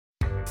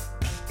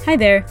Hi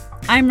there,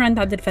 I'm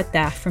Randa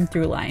Abdel-Fattah from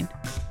Throughline.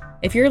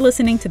 If you're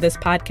listening to this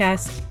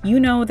podcast, you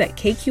know that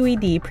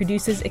KQED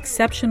produces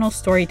exceptional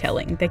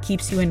storytelling that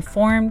keeps you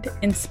informed,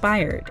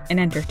 inspired,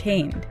 and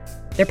entertained.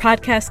 Their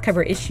podcasts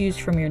cover issues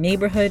from your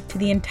neighborhood to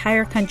the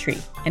entire country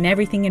and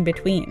everything in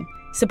between.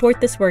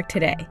 Support this work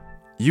today.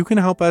 You can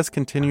help us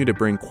continue to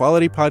bring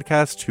quality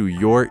podcasts to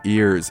your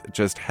ears.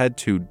 Just head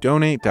to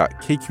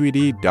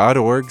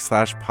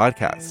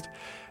donate.kqed.org/podcast.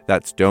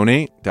 That's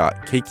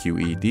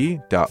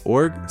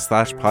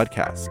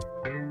donate.kqed.org/podcast.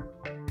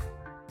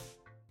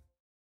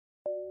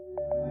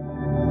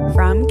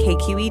 From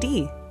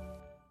KQED.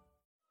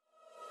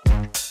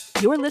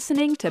 You're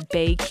listening to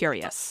Bay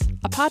Curious,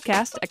 a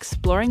podcast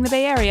exploring the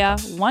Bay Area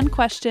one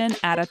question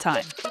at a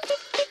time.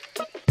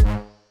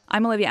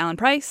 I'm Olivia Allen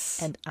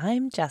Price. And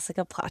I'm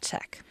Jessica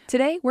Plotchek.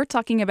 Today, we're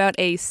talking about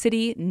a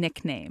city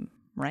nickname,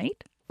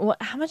 right? Well,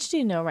 how much do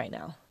you know right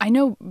now? I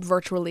know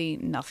virtually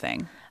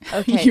nothing.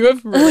 Okay. You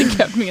have really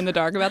kept me in the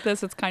dark about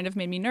this. It's kind of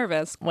made me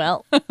nervous.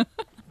 Well, this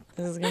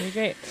is going to be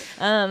great.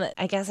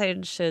 I guess I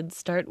should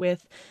start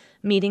with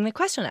meeting the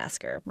question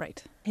asker.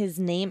 Right. His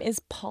name is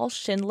Paul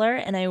Schindler,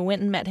 and I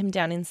went and met him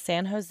down in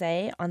San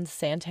Jose on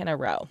Santana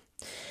Row.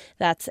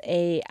 That's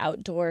a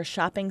outdoor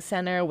shopping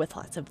center with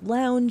lots of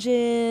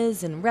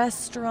lounges and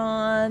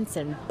restaurants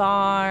and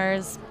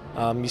bars.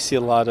 You see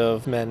a lot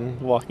of men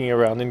walking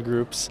around in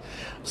groups,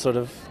 sort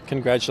of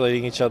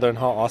congratulating each other on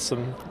how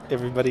awesome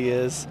everybody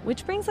is.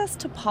 Which brings us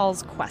to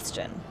Paul's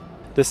question.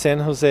 Does San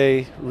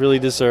Jose really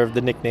deserve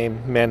the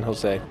nickname Man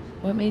Jose?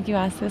 What made you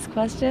ask this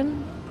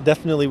question?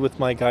 Definitely with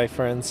my guy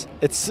friends.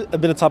 It's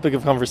been a topic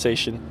of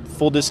conversation.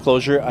 Full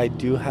disclosure, I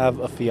do have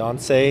a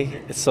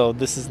fiance, so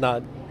this is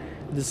not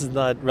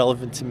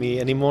relevant to me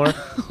anymore.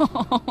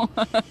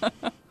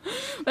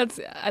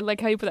 I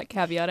like how you put that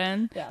caveat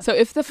in. Yeah. So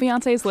if the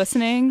fiance is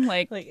listening,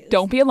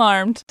 don't be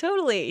alarmed.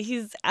 Totally.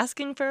 He's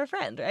asking for a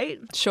friend, right?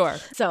 Sure.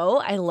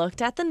 So I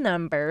looked at the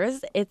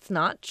numbers. It's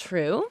not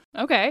true.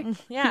 Okay.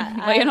 Yeah.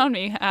 Lay it on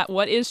me.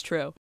 What is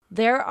true?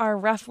 There are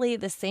roughly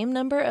the same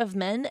number of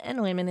men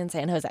and women in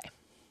San Jose.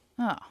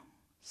 Oh.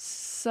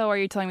 So are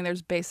you telling me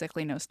there's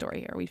basically no story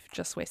here? We've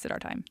just wasted our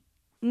time.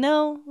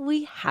 No,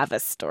 we have a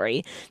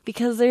story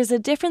because there's a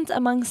difference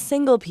among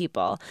single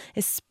people,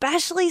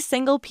 especially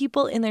single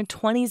people in their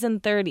 20s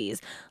and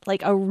 30s,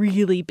 like a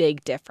really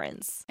big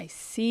difference. I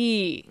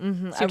see.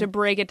 Mm-hmm. So you have to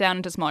break it down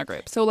into smaller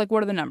groups. So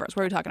what are the numbers?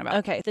 What are we talking about?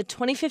 Okay, the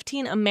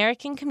 2015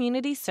 American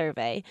Community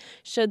Survey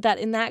showed that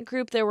in that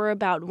group there were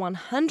about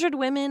 100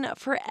 women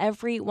for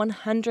every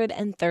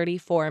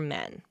 134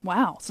 men.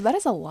 Wow, so that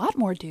is a lot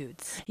more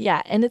dudes.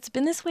 Yeah, and it's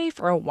been this way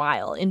for a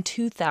while. In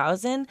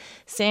 2000,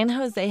 San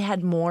Jose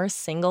had more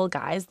single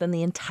guys than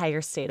the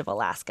entire state of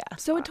Alaska.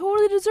 So it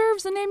totally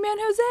deserves the name Man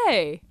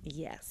Jose.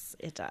 Yes,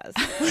 it does.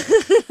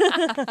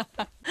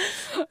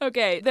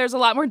 Okay, there's a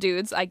lot more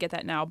dudes. I get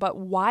that now. But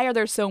why are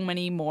there so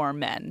many more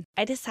men?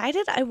 I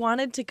decided I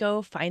wanted to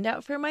go find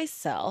out for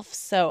myself,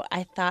 so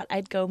I thought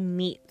I'd go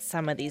meet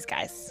some of these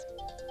guys.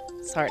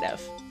 Sort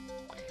of.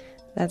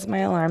 That's my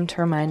alarm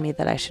to remind me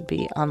that I should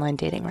be online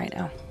dating right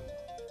now.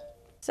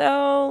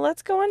 So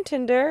let's go on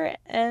Tinder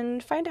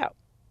and find out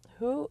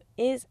who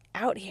is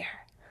out here.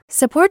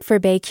 Support for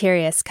Bay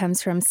Curious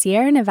comes from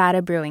Sierra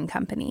Nevada Brewing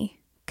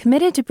Company,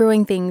 committed to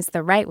brewing things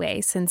the right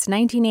way since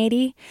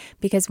 1980,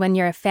 because when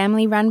you're a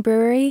family-run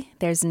brewery,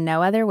 there's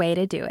no other way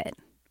to do it.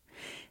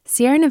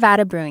 Sierra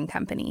Nevada Brewing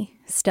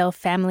Company, still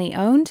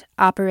family-owned,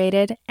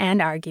 operated,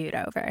 and argued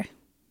over.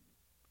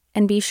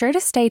 And be sure to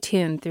stay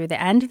tuned through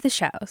the end of the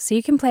show so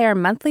you can play our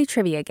monthly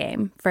trivia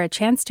game for a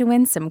chance to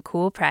win some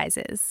cool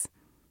prizes.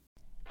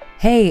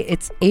 Hey,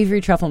 it's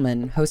Avery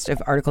Trufelman, host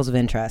of Articles of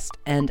Interest,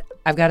 and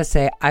I've got to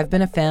say, I've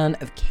been a fan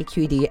of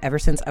KQED ever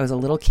since I was a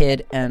little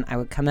kid, and I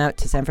would come out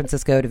to San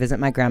Francisco to visit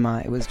my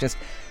grandma. It was just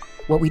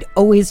what we'd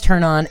always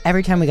turn on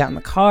every time we got in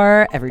the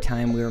car, every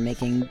time we were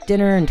making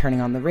dinner and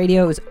turning on the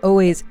radio. It was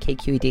always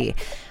KQED.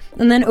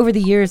 And then over the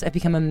years, I've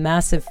become a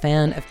massive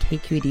fan of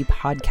KQED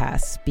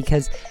podcasts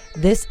because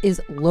this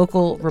is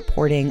local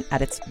reporting at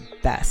its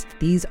best.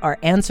 These are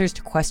answers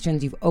to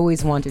questions you've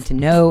always wanted to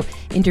know,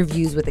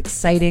 interviews with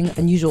exciting,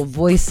 unusual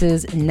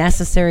voices,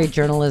 necessary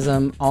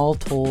journalism, all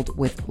told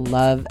with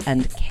love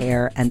and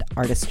care and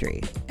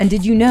artistry. And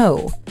did you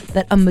know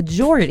that a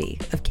majority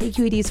of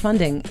KQED's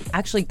funding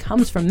actually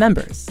comes from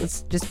members?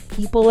 It's just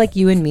people like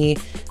you and me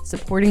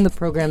supporting the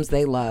programs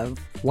they love,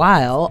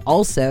 while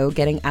also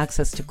getting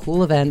access to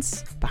cool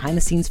events,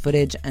 behind-the-scenes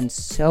footage, and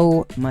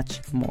so much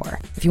more.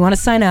 If you want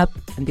to sign up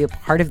and be a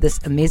part of this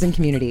amazing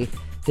community,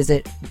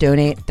 visit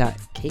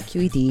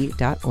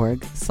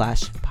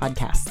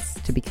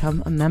donate.kqed.org/podcasts to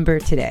become a member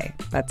today.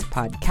 That's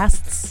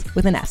podcasts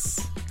with an S.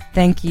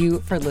 Thank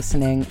you for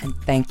listening, and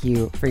thank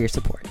you for your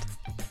support.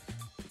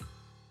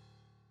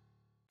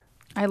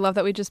 I love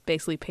that we just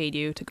basically paid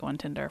you to go on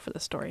Tinder for the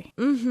story.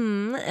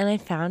 And I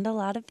found a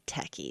lot of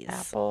techies.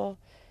 Apple,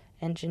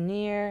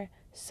 engineer,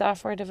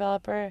 software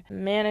developer,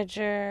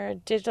 manager,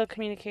 digital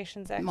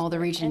communications expert. Well, the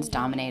region's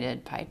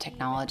dominated by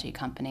technology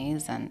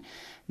companies, and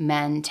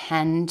men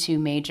tend to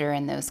major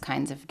in those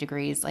kinds of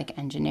degrees like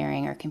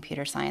engineering or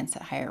computer science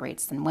at higher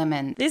rates than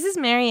women. This is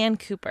Mary Ann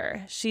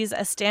Cooper. She's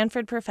a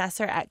Stanford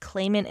professor at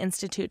Clayman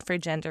Institute for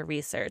Gender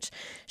Research.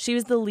 She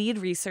was the lead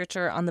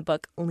researcher on the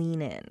book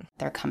Lean In.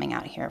 They're coming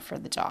out here for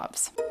the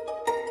jobs.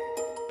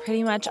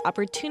 Pretty much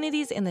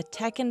opportunities in the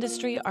tech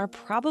industry are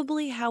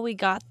probably how we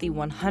got the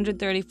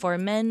 134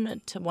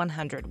 men to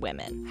 100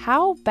 women.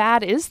 How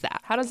bad is that?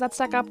 How does that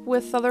stack up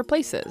with other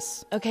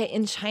places? Okay,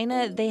 in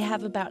China, they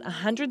have about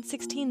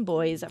 116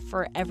 boys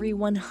for every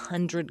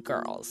 100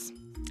 girls.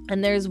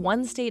 And there's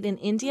one state in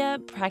India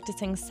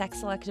practicing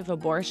sex-selective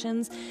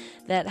abortions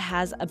that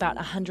has about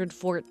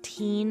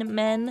 114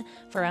 men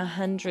for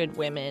 100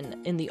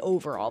 women in the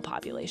overall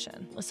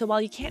population. So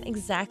while you can't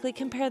exactly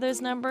compare those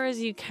numbers,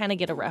 you kind of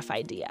get a rough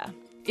idea.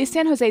 Is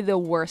San Jose the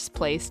worst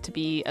place to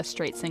be a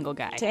straight single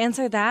guy? To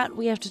answer that,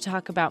 we have to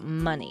talk about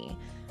money.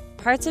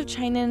 Parts of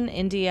China and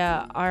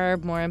India are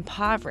more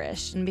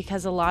impoverished, and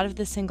because a lot of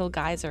the single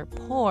guys are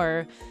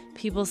poor,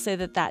 people say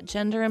that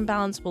gender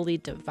imbalance will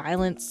lead to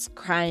violence,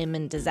 crime,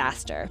 and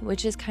disaster,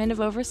 which is kind of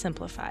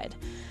oversimplified.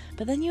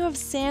 But then you have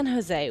San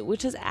Jose,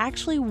 which has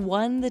actually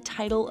won the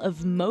title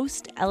of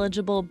most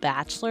eligible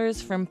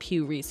bachelors from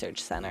Pew Research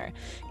Center,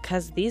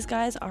 because these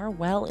guys are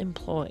well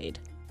employed.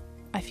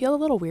 I feel a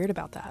little weird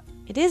about that.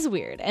 It is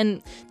weird.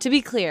 And to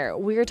be clear,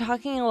 we're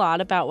talking a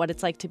lot about what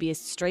it's like to be a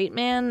straight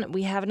man.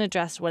 We haven't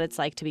addressed what it's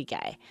like to be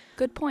gay.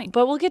 Good point.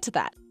 But we'll get to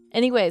that.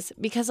 Anyways,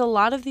 because a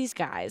lot of these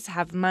guys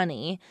have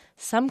money,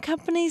 some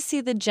companies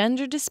see the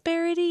gender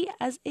disparity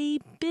as a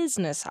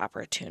business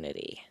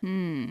opportunity.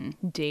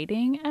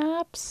 Dating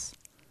apps?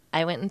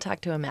 I went and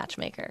talked to a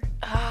matchmaker.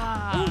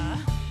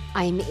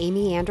 I'm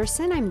Amy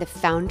Anderson. I'm the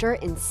founder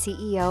and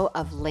CEO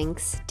of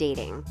Lynx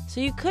Dating. So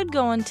you could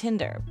go on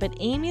Tinder, but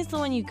Amy's the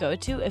one you go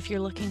to if you're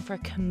looking for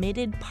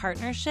committed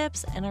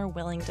partnerships and are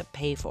willing to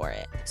pay for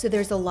it. So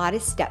there's a lot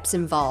of steps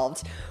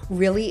involved,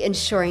 really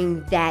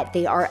ensuring that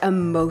they are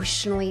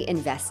emotionally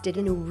invested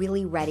and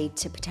really ready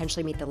to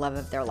potentially meet the love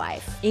of their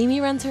life. Amy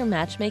runs her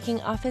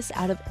matchmaking office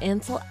out of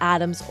Ansel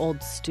Adams'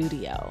 old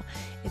studio.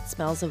 It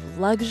smells of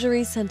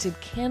luxury scented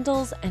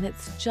candles, and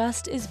it's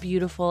just as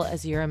beautiful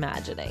as you're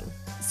imagining.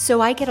 So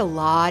I get a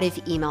lot of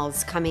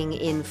emails coming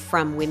in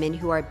from women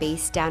who are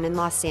based down in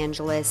Los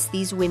Angeles.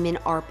 These women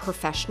are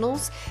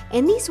professionals,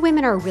 and these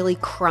women are really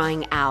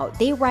crying out.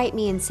 They write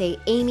me and say,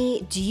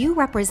 Amy, do you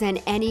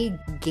represent any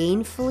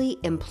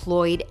gainfully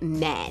employed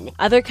men?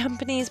 Other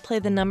companies play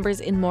the numbers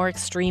in more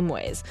extreme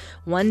ways.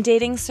 One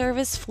dating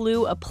service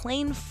flew a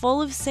plane full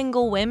of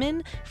single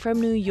women from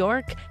New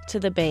York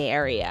to the Bay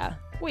Area.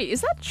 Wait,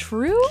 is that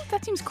true?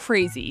 That seems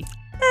crazy.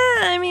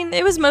 I mean,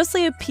 it was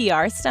mostly a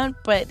PR stunt,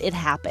 but it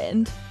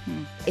happened.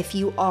 If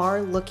you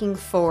are looking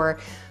for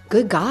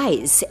good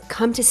guys,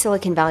 come to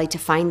Silicon Valley to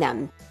find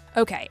them.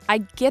 Okay, I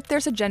get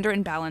there's a gender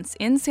imbalance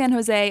in San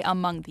Jose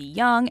among the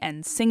young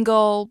and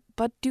single,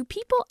 but do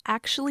people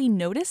actually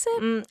notice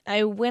it?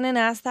 I went and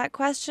asked that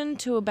question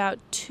to about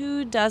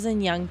 24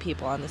 young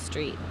people on the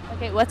street.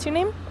 Okay, what's your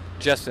name?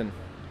 Justin.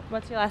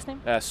 What's your last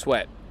name?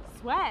 Sweat.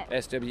 Sweat.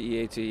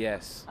 Sweat,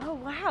 yes. Oh,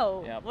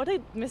 wow. Yep. What a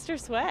Mr.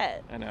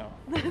 Sweat. I know.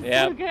 That's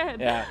yep. so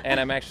good. Yeah, and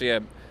I'm actually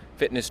a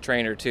fitness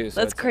trainer too.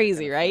 So that's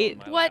crazy, right?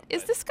 What?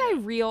 Is this guy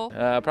real?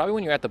 Probably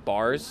when you're at the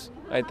bars,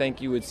 I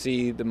think you would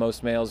see the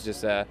most males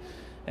just,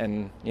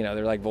 and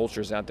they're like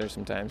vultures out there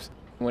sometimes.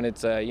 When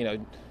it's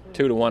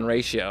 2-to-1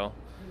 ratio,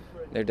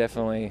 they're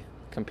definitely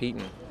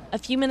competing. A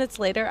few minutes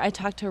later, I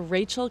talked to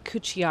Rachel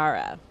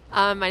Cucciara.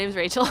 My name is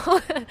Rachel.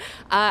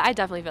 I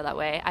definitely feel that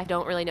way. I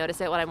don't really notice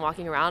it when I'm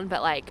walking around,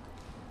 but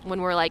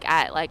when we're at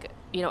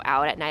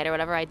out at night or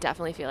whatever, I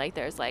definitely feel like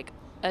there's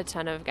a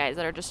ton of guys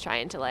that are just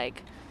trying to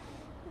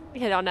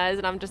hit on us,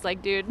 and I'm just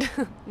like, dude,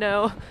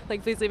 no,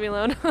 please leave me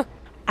alone.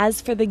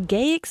 As for the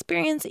gay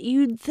experience,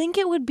 you'd think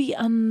it would be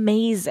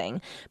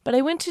amazing. But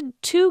I went to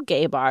 2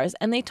 gay bars,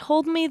 and they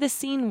told me the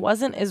scene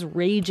wasn't as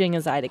raging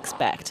as I'd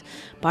expect.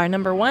 Bar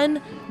number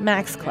 1,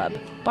 Max Club.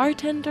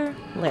 Bartender,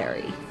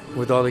 Larry.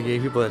 With all the gay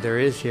people that there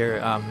is here,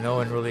 no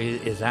one really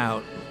is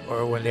out.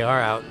 Or when they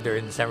are out, they're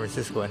in San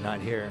Francisco and not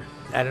here.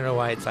 I don't know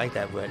why it's like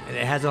that, but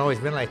it hasn't always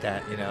been like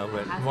that,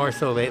 but more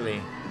so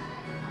lately.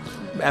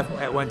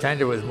 At one time,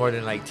 there was more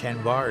than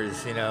 10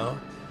 bars, Now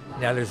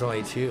there's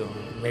only 2,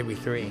 maybe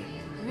 3.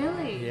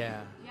 Really?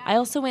 Yeah. I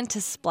also went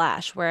to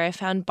Splash, where I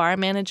found bar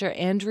manager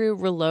Andrew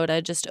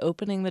Relota just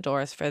opening the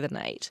doors for the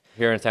night.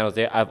 Here in San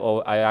Jose,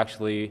 I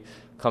actually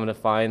come to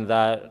find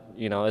that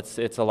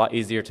it's a lot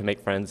easier to make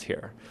friends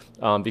here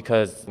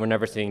because we're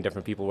never seeing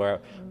different people where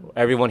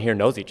everyone here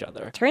knows each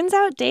other. Turns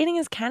out dating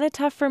is kind of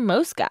tough for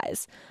most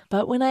guys.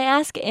 But when I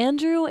ask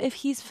Andrew if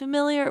he's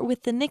familiar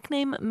with the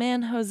nickname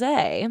Man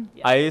Jose...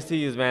 I used to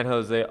use Man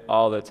Jose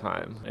all the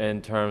time.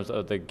 In terms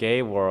of the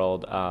gay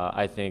world,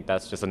 I think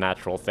that's just a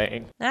natural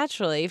thing.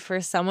 Naturally, for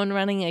someone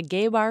running a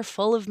gay bar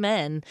full of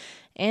men,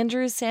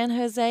 Andrew's San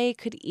Jose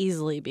could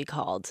easily be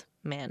called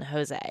Man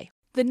Jose.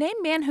 The name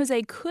Man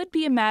Jose could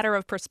be a matter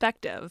of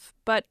perspective,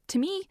 but to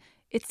me,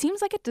 It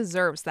seems like it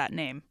deserves that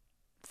name.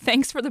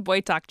 Thanks for the boy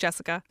talk,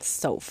 Jessica.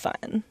 So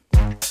fun.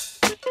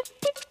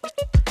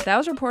 That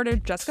was reporter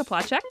Jessica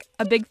Placzek.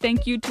 A big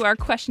thank you to our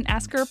question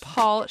asker,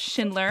 Paul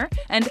Schindler.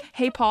 And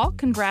hey, Paul,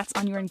 congrats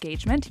on your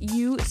engagement.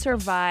 You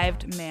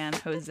survived Man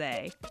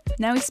Jose.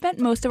 Now, we spent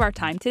most of our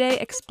time today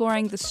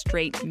exploring the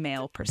straight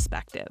male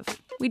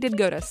perspective. We did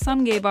go to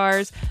some gay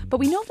bars, but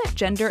we know that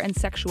gender and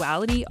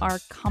sexuality are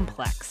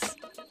complex.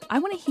 I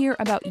want to hear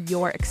about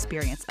your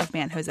experience of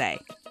Man Jose.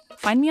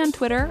 Find me on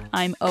Twitter.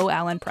 I'm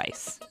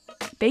O.AllenPrice.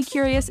 Bay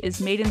Curious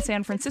is made in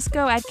San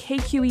Francisco at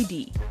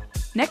KQED.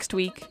 Next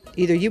week,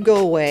 either you go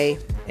away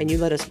and you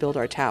let us build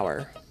our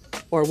tower,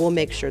 or we'll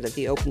make sure that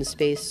the open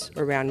space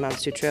around Mount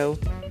Sutro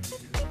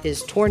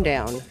is torn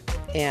down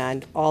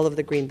and all of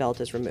the greenbelt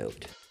is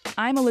removed.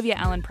 I'm Olivia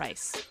Allen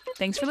Price.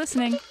 Thanks for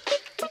listening.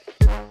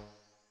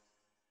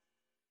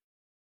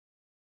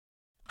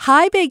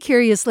 Hi, Bay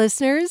Curious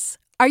listeners.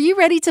 Are you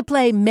ready to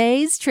play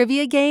May's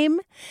trivia game?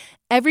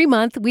 Every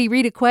month, we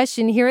read a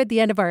question here at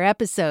the end of our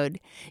episode.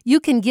 You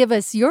can give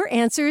us your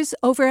answers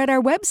over at our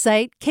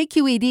website,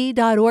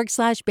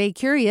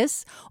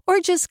 kqed.org/baycurious, or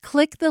just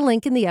click the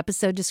link in the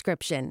episode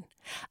description.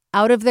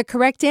 Out of the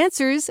correct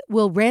answers,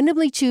 we'll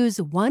randomly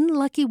choose one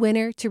lucky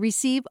winner to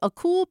receive a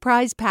cool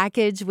prize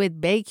package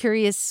with Bay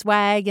Curious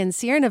swag and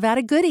Sierra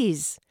Nevada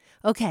goodies.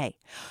 Okay,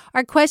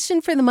 our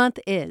question for the month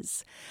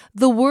is,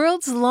 the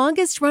world's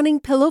longest-running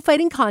pillow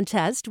fighting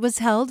contest was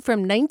held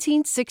from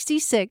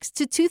 1966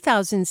 to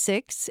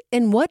 2006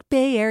 in what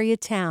Bay Area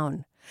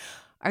town?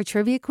 Our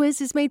trivia quiz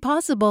is made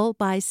possible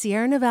by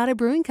Sierra Nevada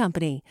Brewing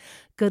Company.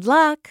 Good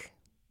luck!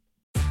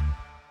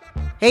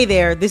 Hey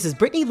there, this is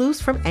Brittany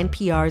Luce from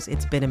NPR's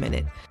It's Been a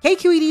Minute.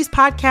 KQED's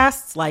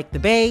podcasts like The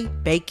Bay,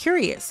 Bay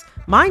Curious,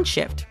 Mind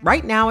Shift,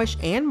 Right Nowish,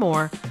 and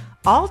more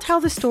all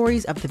tell the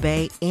stories of the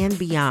Bay and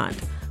beyond,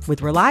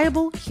 with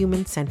reliable,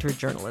 human-centered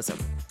journalism.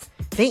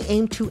 They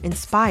aim to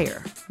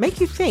inspire,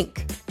 make you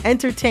think,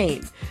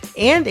 entertain,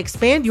 and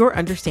expand your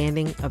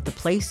understanding of the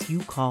place you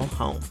call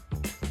home.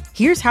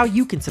 Here's how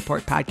you can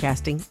support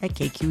podcasting at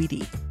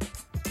KQED.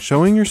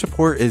 Showing your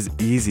support is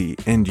easy,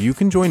 and you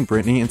can join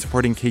Brittany in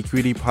supporting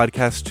KQED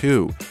Podcast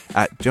too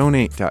at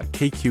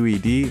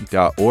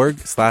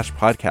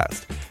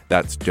donate.kqed.org/podcast.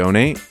 That's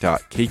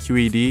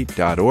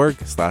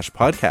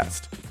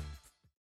donate.kqed.org/podcast.